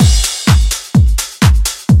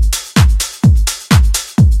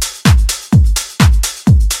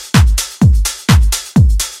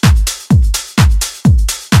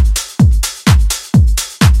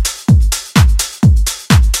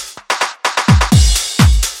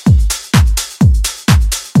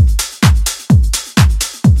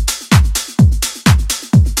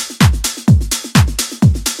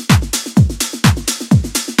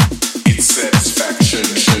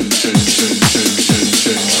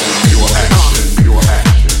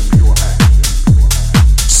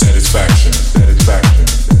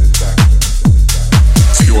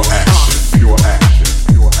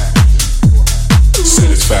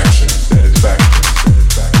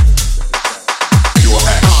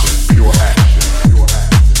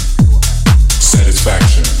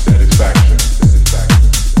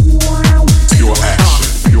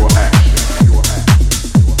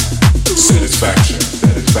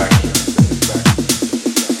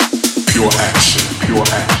pure action, pure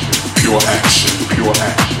action, pure action, pure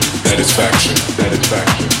action, satisfaction,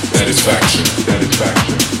 satisfaction, satisfaction,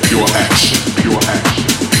 satisfaction, pure action, pure action,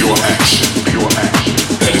 pure action, pure action,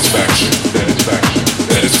 satisfaction, satisfaction,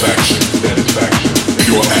 satisfaction, satisfaction,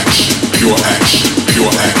 pure action, pure action,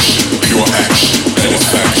 pure action, pure action,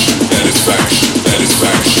 satisfaction, satisfaction,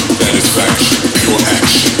 satisfaction, satisfaction, pure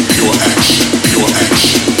action, pure action, pure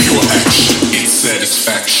action, pure action, it's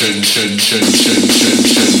satisfaction, shun, shun, shun, shun,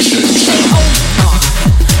 shun, shun, shun.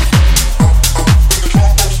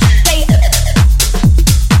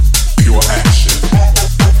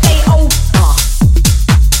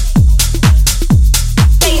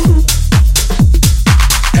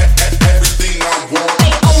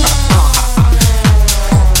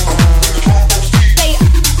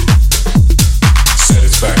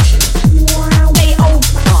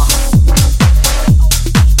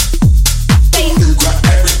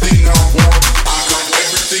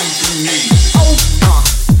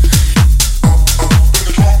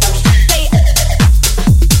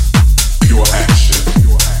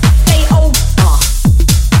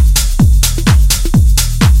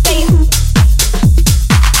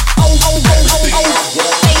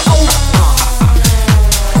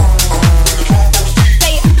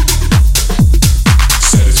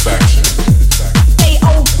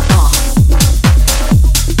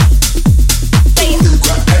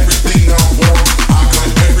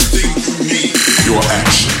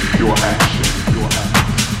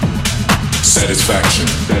 Satisfaction,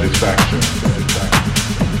 satisfaction, satisfaction.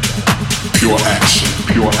 Pure action,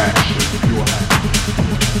 pure action, pure action.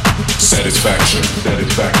 Satisfaction,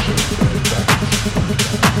 satisfaction, satisfaction.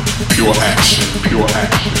 Pure action, pure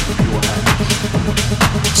action, pure action.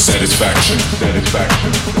 Satisfaction,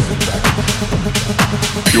 satisfaction, satisfaction.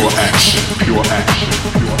 Pure action, pure action,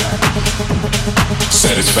 pure action.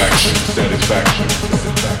 Satisfaction, satisfaction,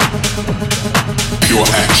 satisfaction. Pure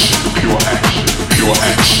action, pure action, pure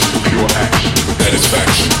action, pure action.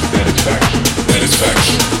 Satisfaction, satisfaction,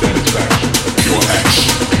 satisfaction, satisfaction. Pure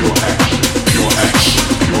action, pure action, pure action,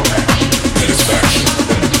 pure action. Satisfaction,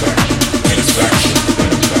 satisfaction, satisfaction,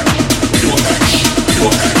 satisfaction. Pure action,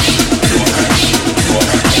 pure action, pure action, pure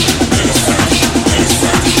action. Satisfaction,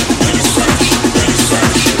 satisfaction, satisfaction,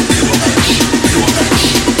 satisfaction. Pure action, pure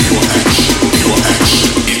action, pure action, pure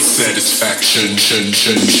action. It's satisfaction, shun,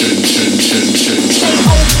 shun, shun, shun, shun, shun,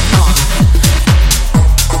 shun.